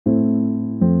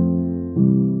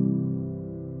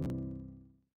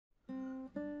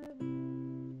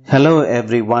Hello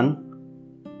everyone.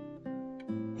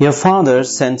 Your father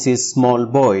sends his small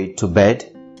boy to bed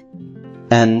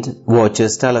and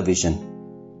watches television.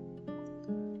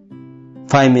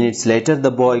 5 minutes later,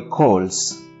 the boy calls,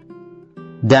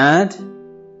 "Dad,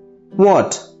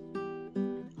 what?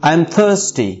 I'm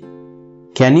thirsty.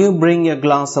 Can you bring a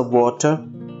glass of water?"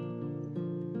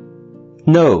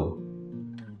 "No.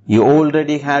 You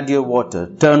already had your water.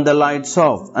 Turn the lights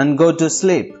off and go to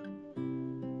sleep."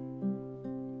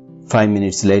 5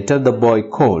 minutes later, the boy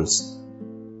calls,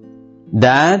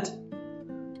 "Dad,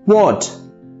 what?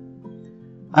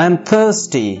 I'm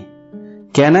thirsty.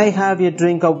 Can I have a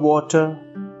drink of water?"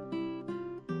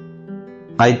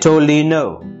 "I told you no.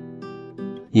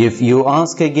 If you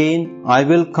ask again, I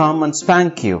will come and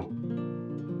spank you."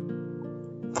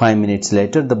 5 minutes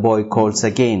later, the boy calls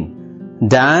again,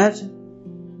 "Dad,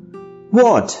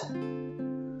 what?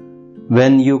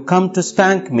 When you come to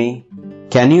spank me,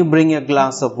 can you bring a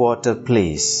glass of water,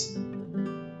 please?"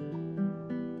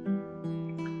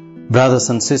 Brothers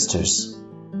and sisters,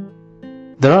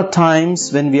 there are times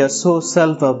when we are so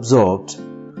self-absorbed,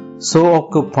 so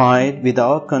occupied with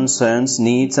our concerns,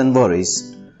 needs and worries,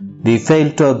 we fail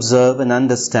to observe and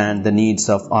understand the needs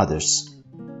of others.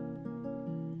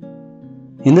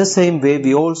 In the same way,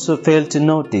 we also fail to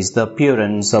notice the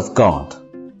appearance of God.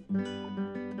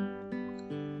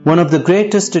 One of the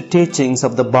greatest teachings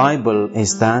of the Bible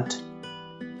is that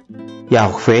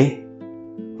Yahweh,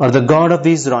 or the God of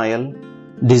Israel,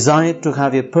 desired to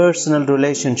have a personal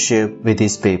relationship with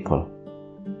His people.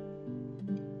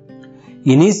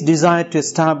 In His desire to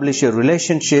establish a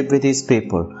relationship with His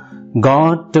people,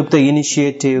 God took the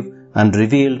initiative and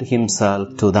revealed Himself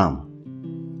to them.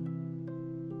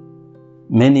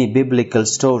 Many biblical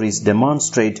stories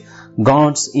demonstrate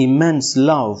God's immense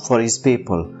love for His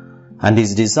people and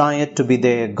His desire to be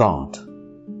their God.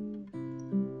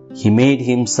 He made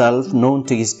Himself known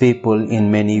to His people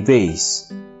in many ways.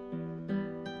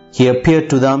 He appeared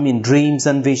to them in dreams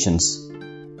and visions.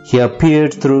 He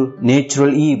appeared through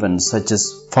natural events such as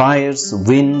fires,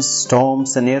 winds,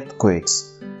 storms and earthquakes.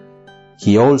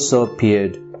 He also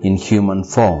appeared in human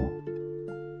form.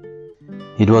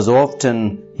 It was often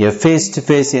a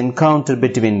face-to-face encounter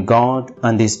between God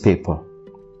and His people.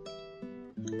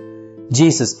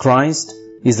 Jesus Christ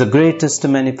is the greatest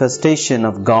manifestation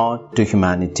of God to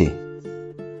humanity.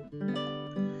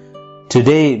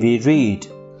 Today we read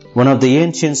one of the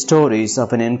ancient stories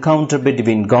of an encounter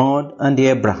between God and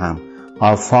Abraham,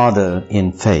 our father in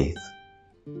faith.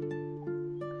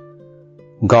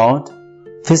 God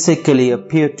physically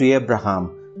appeared to Abraham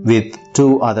with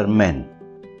two other men.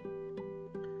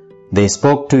 They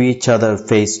spoke to each other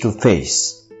face to face.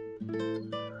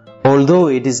 Although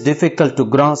it is difficult to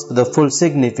grasp the full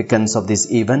significance of this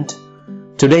event,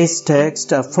 today's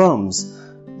text affirms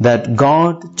that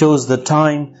God chose the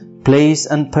time, place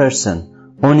and person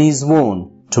on His own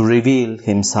to reveal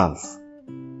Himself.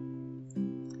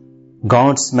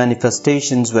 God's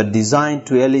manifestations were designed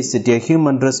to elicit a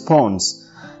human response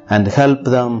and help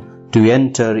them to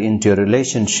enter into a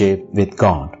relationship with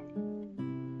God.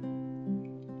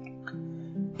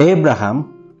 Abraham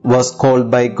was called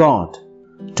by God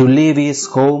to leave his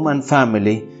home and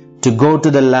family to go to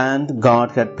the land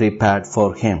God had prepared for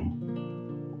him.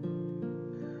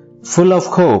 Full of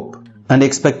hope and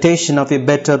expectation of a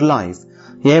better life,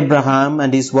 Abraham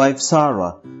and his wife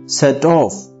Sarah set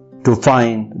off to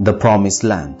find the promised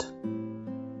land.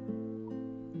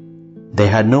 They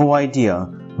had no idea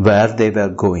where they were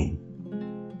going.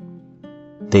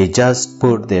 They just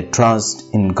put their trust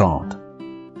in God.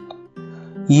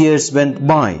 Years went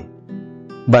by,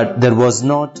 but there was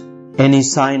not any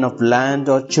sign of land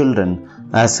or children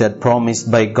as had promised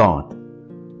by God,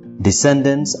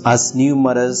 descendants as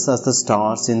numerous as the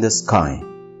stars in the sky.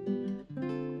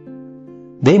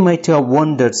 They might have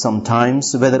wondered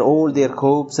sometimes whether all their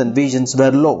hopes and visions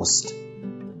were lost,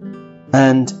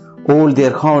 and all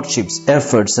their hardships,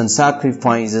 efforts and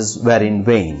sacrifices were in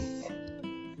vain.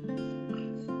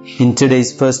 In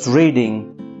today's first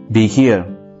reading, we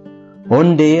hear,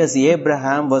 one day as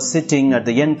Abraham was sitting at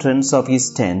the entrance of his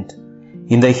tent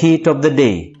in the heat of the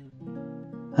day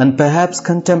and perhaps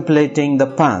contemplating the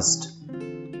past,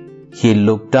 he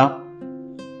looked up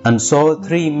and saw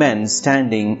 3 men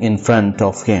standing in front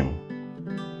of him.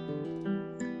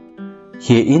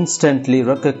 He instantly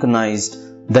recognized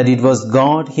that it was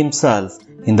God Himself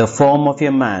in the form of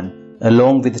a man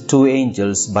along with 2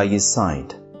 angels by his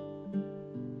side.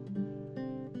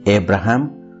 Abraham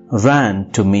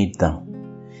ran to meet them.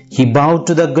 He bowed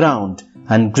to the ground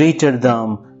and greeted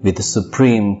them with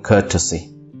supreme courtesy.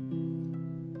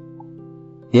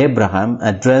 Abraham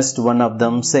addressed one of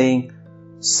them saying,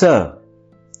 "Sir,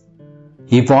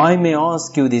 If I may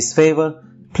ask you this favor,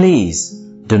 please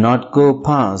do not go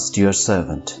past your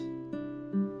servant."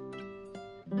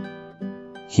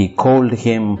 He called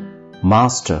him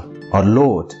Master or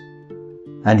Lord,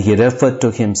 and he referred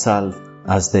to himself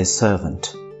as their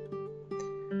servant.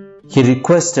 He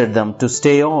requested them to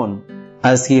stay on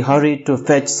as he hurried to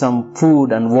fetch some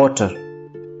food and water.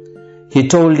 He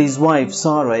told his wife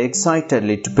Sarah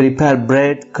excitedly to prepare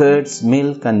bread, curds,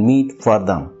 milk and meat for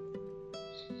them.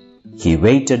 He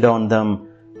waited on them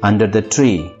under the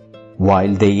tree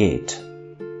while they ate.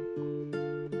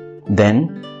 Then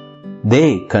they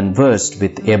conversed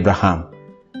with Abraham,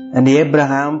 and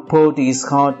Abraham poured his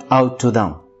heart out to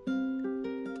them.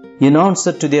 In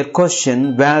answer to their question,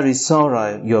 "Where is Sarah,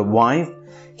 your wife?"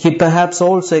 he perhaps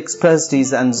also expressed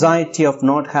his anxiety of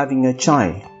not having a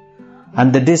child,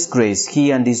 and the disgrace he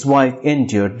and his wife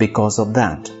endured because of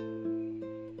that.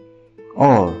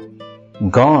 Or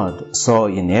God saw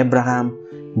in Abraham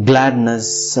gladness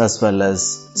as well as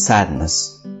sadness.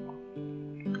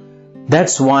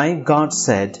 That's why God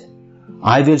said,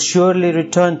 "I will surely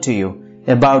return to you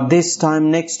about this time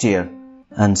next year,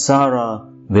 and Sarah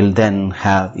will then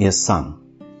have a son."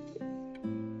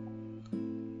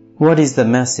 What is the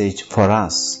message for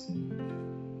us?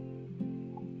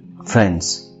 Friends,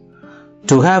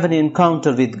 to have an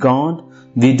encounter with God,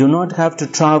 we do not have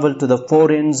to travel to the four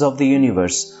ends of the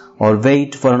universe or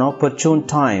wait for an opportune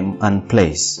time and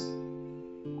place.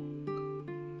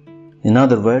 In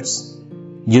other words,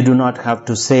 you do not have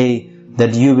to say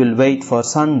that you will wait for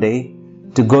Sunday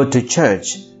to go to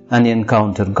church and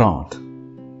encounter God.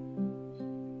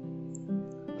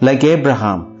 Like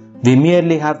Abraham, we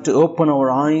merely have to open our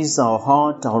eyes, our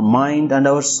heart, our mind and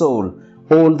our soul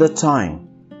all the time.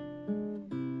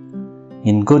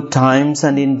 In good times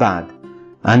and in bad,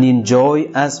 and in joy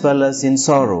as well as in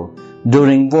sorrow,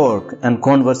 during work and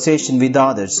conversation with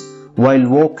others, while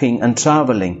walking and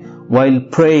traveling, while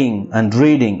praying and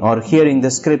reading or hearing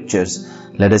the scriptures,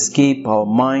 let us keep our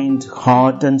mind,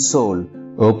 heart and soul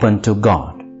open to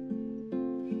God.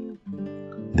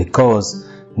 Because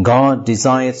God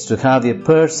desires to have a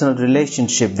personal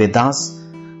relationship with us,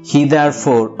 He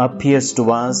therefore appears to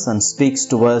us and speaks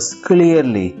to us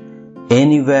clearly,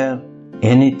 anywhere,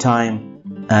 anytime,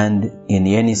 and in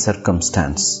any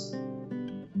circumstance.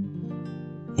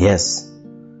 Yes,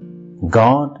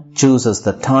 God chooses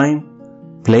the time,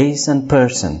 place and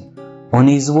person on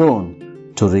His own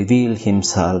to reveal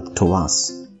Himself to us.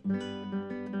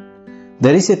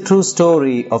 There is a true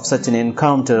story of such an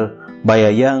encounter by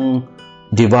a young,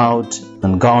 devout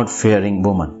and God-fearing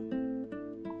woman.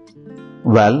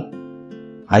 Well,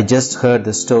 I just heard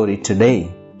the story today.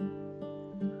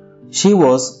 She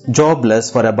was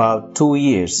jobless for about 2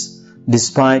 years,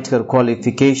 despite her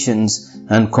qualifications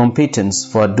and competence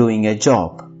for doing a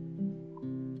job.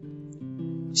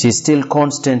 She still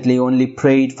constantly only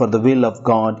prayed for the will of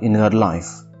God in her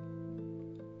life.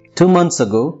 2 months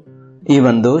ago,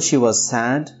 even though she was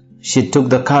sad, she took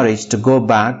the courage to go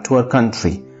back to her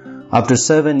country after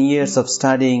 7 years of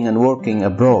studying and working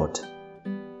abroad.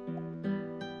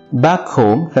 Back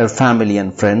home, her family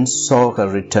and friends saw her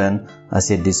return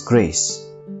as a disgrace.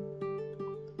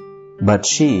 But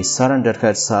she surrendered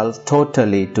herself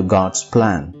totally to God's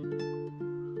plan.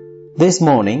 This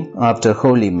morning, after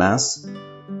Holy Mass,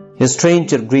 a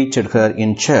stranger greeted her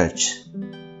in church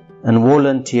and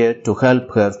volunteered to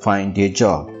help her find a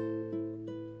job.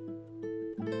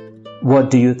 What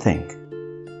do you think?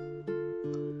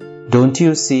 Don't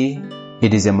you see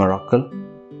it is a miracle?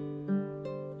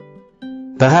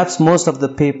 Perhaps most of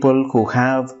the people who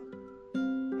have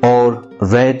or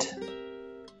read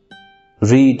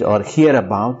or hear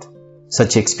about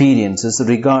such experiences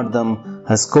regard them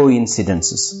as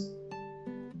coincidences.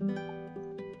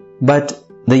 But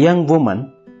the young woman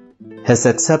has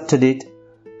accepted it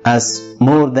as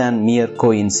more than mere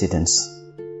coincidence.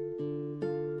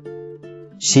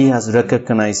 She has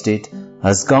recognized it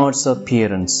as God's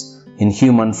appearance in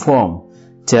human form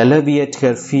to alleviate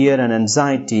her fear and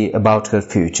anxiety about her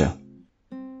future.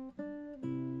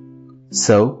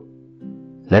 So,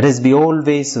 let us be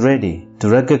always ready to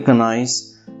recognize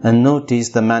and notice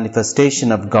the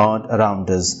manifestation of God around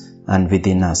us and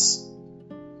within us.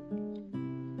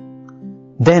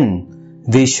 Then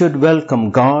we should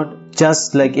welcome God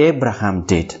just like Abraham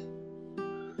did.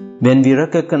 When we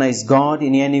recognize God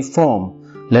in any form,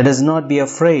 let us not be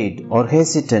afraid or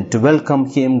hesitant to welcome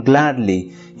Him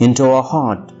gladly into our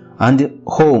heart and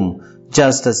home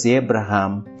just as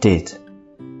Abraham did.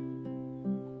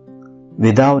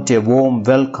 Without a warm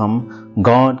welcome,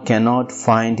 God cannot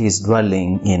find His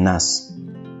dwelling in us.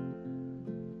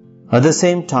 At the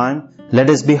same time, let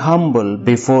us be humble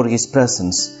before His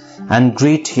presence and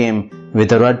greet him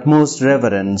with our utmost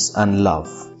reverence and love.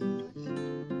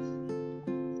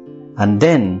 And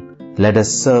then let us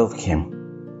serve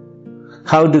him.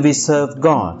 How do we serve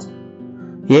God?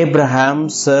 Abraham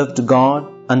served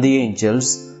God and the angels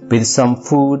with some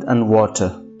food and water.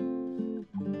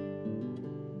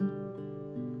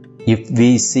 If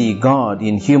we see God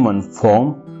in human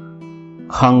form,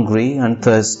 hungry and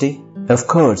thirsty, of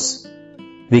course,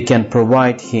 we can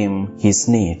provide him his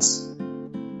needs.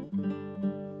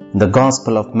 In the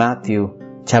Gospel of Matthew,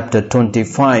 chapter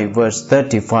 25, verse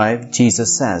 35,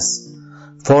 Jesus says,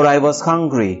 "For I was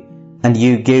hungry, and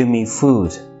you gave me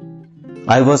food.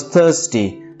 I was thirsty,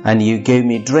 and you gave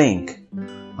me drink.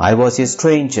 I was a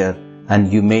stranger,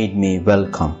 and you made me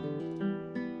welcome."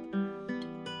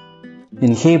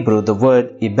 In Hebrew, the word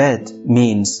ibed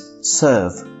means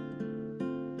serve,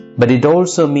 but it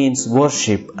also means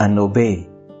worship and obey.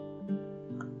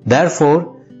 Therefore,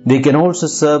 we can also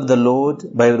serve the Lord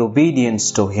by our obedience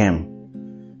to him.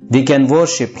 We can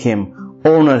worship him,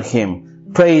 honor him,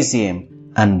 praise him,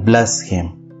 and bless him.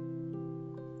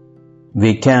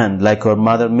 We can, like our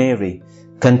Mother Mary,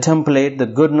 contemplate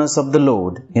the goodness of the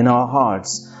Lord in our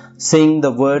hearts, sing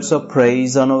the words of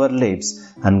praise on our lips,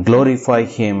 and glorify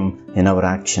him in our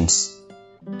actions.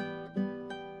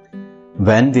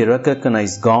 When we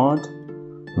recognize God,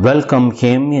 welcome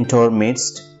him into our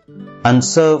midst, and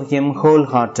serve him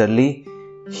wholeheartedly,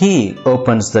 he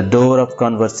opens the door of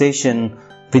conversation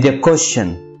with a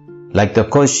question, like the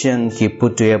question he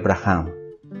put to Abraham.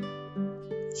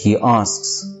 He asks,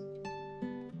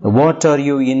 "What are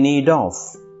you in need of?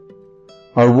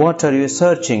 Or what are you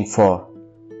searching for?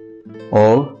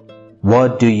 Or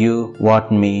what do you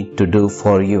want me to do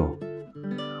for you?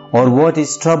 Or what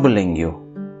is troubling you?"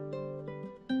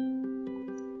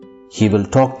 He will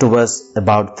talk to us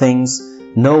about things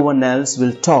no one else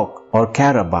will talk or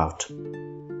care about.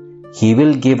 He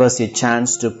will give us a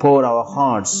chance to pour our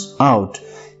hearts out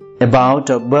about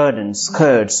our burdens,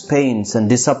 hurts, pains, and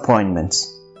disappointments.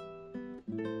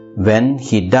 When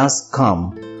he does come,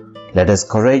 let us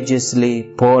courageously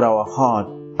pour our heart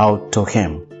out to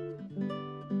him.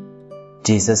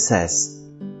 Jesus says,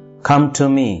 "Come to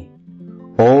me,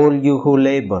 all you who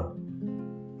labor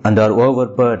and are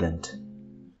overburdened,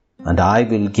 and I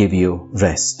will give you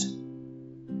rest."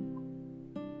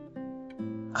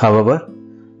 However,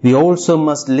 we also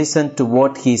must listen to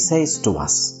what he says to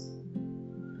us.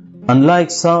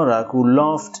 Unlike Sarah, who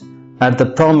laughed at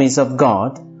the promise of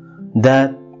God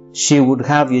that she would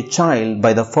have a child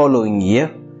by the following year,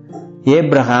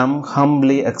 Abraham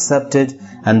humbly accepted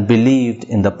and believed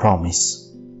in the promise.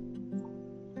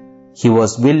 He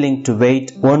was willing to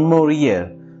wait one more year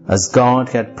as God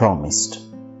had promised.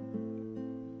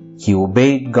 He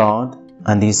obeyed God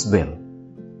and his will.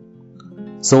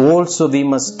 So also we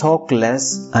must talk less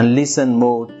and listen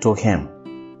more to him.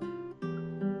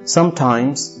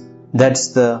 Sometimes that's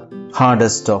the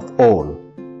hardest of all.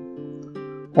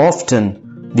 Often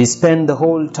we spend the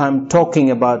whole time talking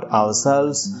about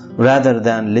ourselves rather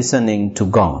than listening to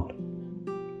God.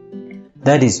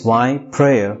 That is why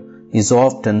prayer is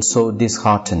often so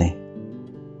disheartening.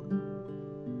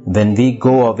 When we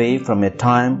go away from a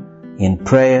time in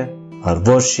prayer or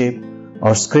worship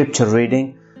or scripture reading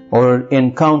or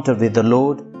encounter with the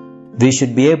Lord, we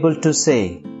should be able to say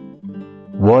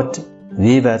what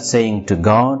we were saying to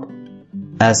God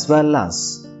as well as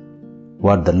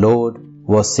what the Lord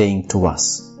was saying to us.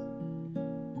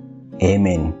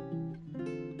 Amen.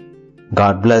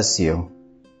 God bless you.